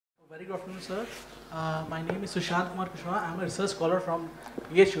Very good afternoon, sir. My name is Sushant Kumar Kushwaha. I am a research scholar from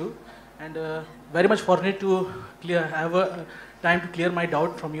PHU and very much fortunate to have a time to clear my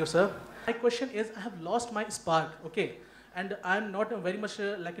doubt from you, sir. My question is, I have lost my spark, okay, and I am not a very much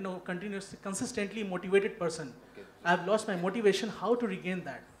consistently motivated person. I have lost my motivation. How to regain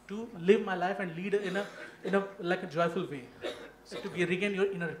that? To live my life and lead in a like a joyful way, so to regain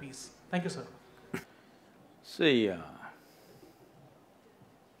your inner peace. Thank you, sir. See,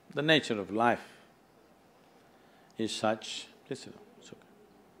 the nature of life is such… Please sit down, it's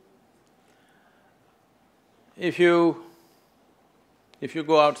okay. If you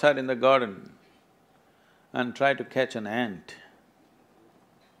go outside in the garden and try to catch an ant,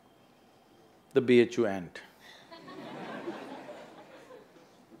 the BHU ant,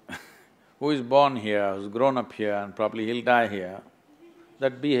 who is born here, who's grown up here and probably he'll die here,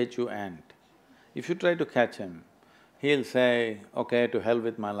 that BHU ant, if you try to catch him, he'll say, okay, to hell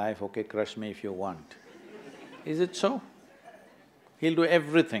with my life, okay, crush me if you want. Is it so? He'll do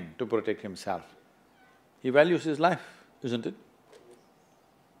everything to protect himself. He values his life, isn't it?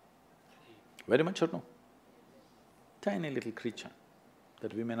 Very much or no? Tiny little creature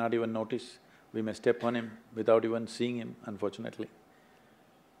that we may not even notice, we may step on him without even seeing him, unfortunately.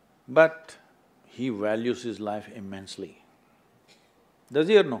 But he values his life immensely. Does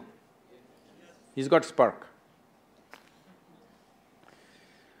he or no? He's got spark.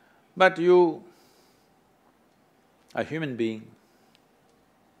 But you, a human being,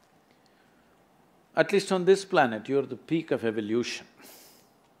 at least on this planet, you're the peak of evolution,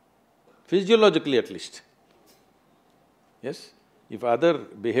 physiologically at least. Yes? If other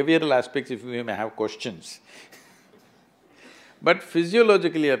behavioral aspects, if we may have questions but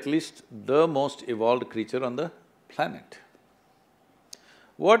physiologically at least, the most evolved creature on the planet.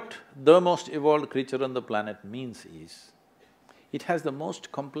 What the most evolved creature on the planet means is, it has the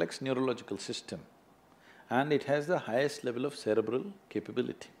most complex neurological system and it has the highest level of cerebral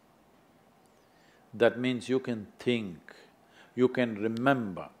capability. That means you can think, you can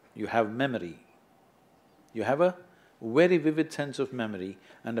remember, you have memory. You have a very vivid sense of memory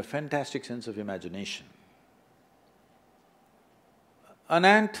and a fantastic sense of imagination. An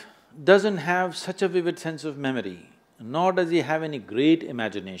ant doesn't have such a vivid sense of memory, nor does he have any great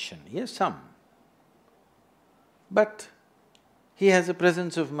imagination. He has some. But he has a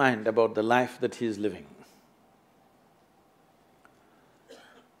presence of mind about the life that he is living.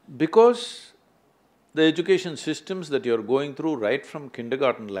 Because the education systems that you're going through right from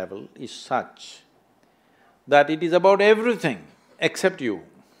kindergarten level is such that it is about everything except you.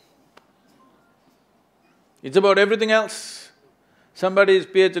 It's about everything else. Somebody is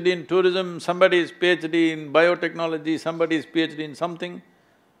PhD in tourism, somebody is PhD in biotechnology, somebody is PhD in something.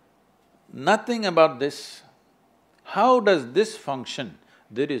 Nothing about this. How does this function?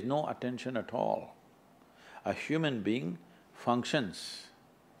 There is no attention at all. A human being functions.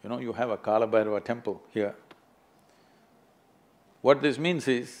 You have a Kala Bhairava temple here. What this means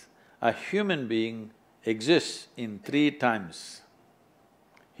is, a human being exists in 3 times.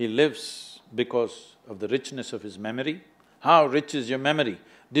 He lives because of the richness of his memory. How rich is your memory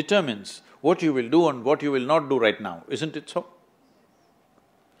determines what you will do and what you will not do right now, isn't it so?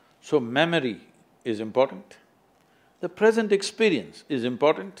 So memory is important, the present experience is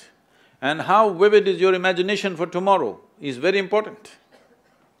important, and how vivid is your imagination for tomorrow is very important.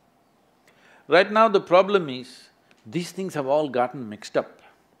 Right now the problem is, these things have all gotten mixed up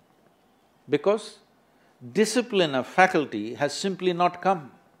because discipline of faculty has simply not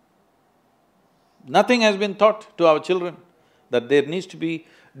come. Nothing has been taught to our children that there needs to be…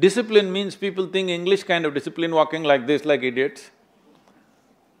 Discipline means people think English kind of discipline, walking like this like idiots.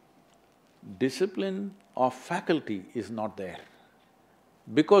 Discipline of faculty is not there.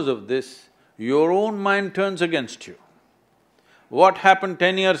 Because of this, your own mind turns against you. What happened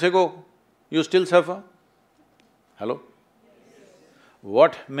 10 years ago, you still suffer? Hello?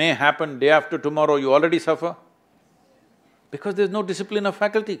 What may happen day after tomorrow, you already suffer? Because there's no discipline of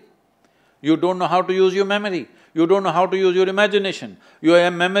faculty. You don't know how to use your memory, you don't know how to use your imagination.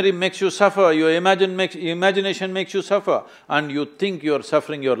 Your memory makes you suffer, your imagination makes you suffer, and you think you're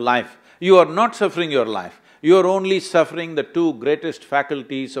suffering your life. You are not suffering your life, you're only suffering the 2 greatest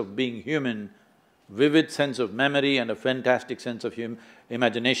faculties of being human, vivid sense of memory and a fantastic sense of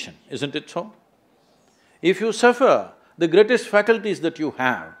imagination, isn't it so? If you suffer the greatest faculties that you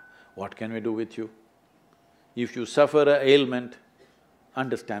have, what can we do with you? If you suffer an ailment,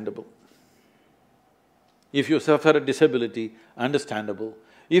 understandable. If you suffer a disability, understandable.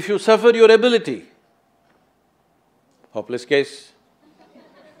 If you suffer your ability, hopeless case.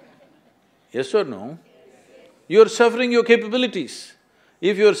 Yes or no? You're suffering your capabilities.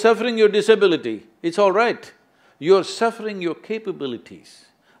 If you're suffering your disability, it's all right. You're suffering your capabilities.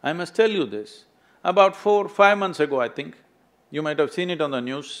 I must tell you this, about 4–5 months ago, I think, you might have seen it on the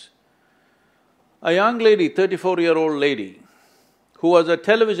news, a young lady, 34-year-old lady, who was a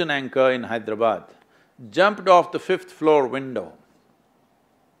television anchor in Hyderabad, jumped off the 5th-floor window,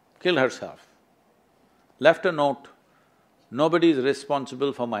 killed herself, left a note, "Nobody is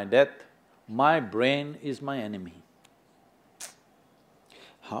responsible for my death, my brain is my enemy."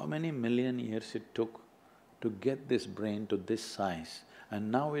 How many million years it took to get this brain to this size,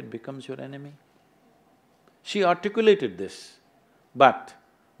 and now it becomes your enemy? She articulated this, but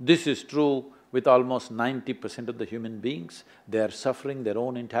this is true with almost 90% of the human beings. They are suffering their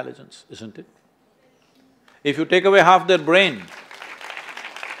own intelligence, isn't it? If you take away half their brain,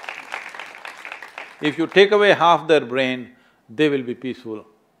 they will be peaceful.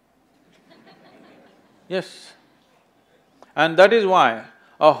 Yes. And that is why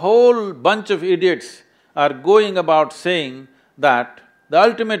a whole bunch of idiots are going about saying that the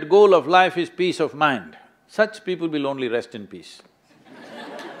ultimate goal of life is peace of mind. Such people will only rest in peace.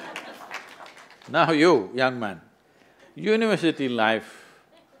 Now you, young man, university life,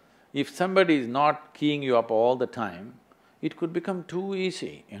 if somebody is not keying you up all the time, it could become too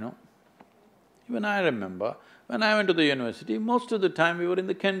easy, you know. Even I remember, when I went to the university, most of the time we were in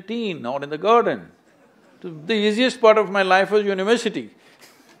the canteen or in the garden. The easiest part of my life was university.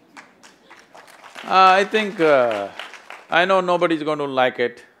 I think… I know nobody's going to like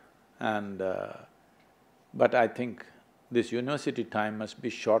it but I think this university time must be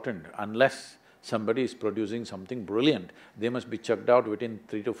shortened unless somebody is producing something brilliant. They must be chucked out within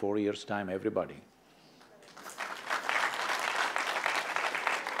 3 to 4 years' time, everybody.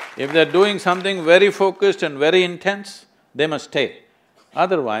 If they're doing something very focused and very intense, they must stay.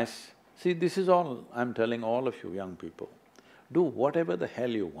 Otherwise, see, this is all I'm telling all of you young people. Do whatever the hell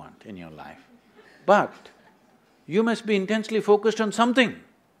you want in your life, but you must be intensely focused on something.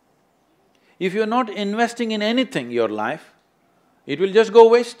 If you're not investing in anything, your life, it will just go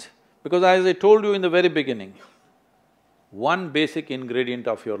waste. Because as I told you in the very beginning, one basic ingredient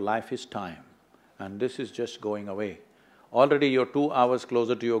of your life is time, and this is just going away. Already you're 2 hours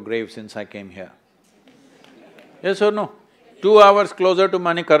closer to your grave since I came here. Yes or no? 2 hours closer to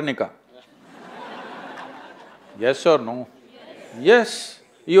Manikarnika. Yes or no? Yes,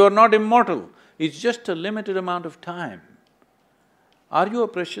 you are not immortal, it's just a limited amount of time. Are you a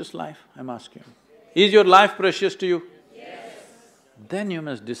precious life, I'm asking you? Is your life precious to you? Then you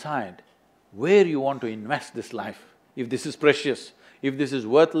must decide where you want to invest this life. If this is precious, if this is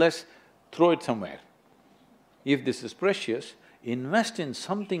worthless, throw it somewhere. If this is precious, invest in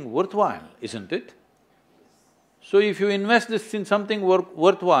something worthwhile, isn't it? So if you invest this in something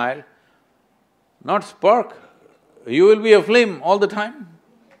worthwhile, not spark, you will be a flame all the time.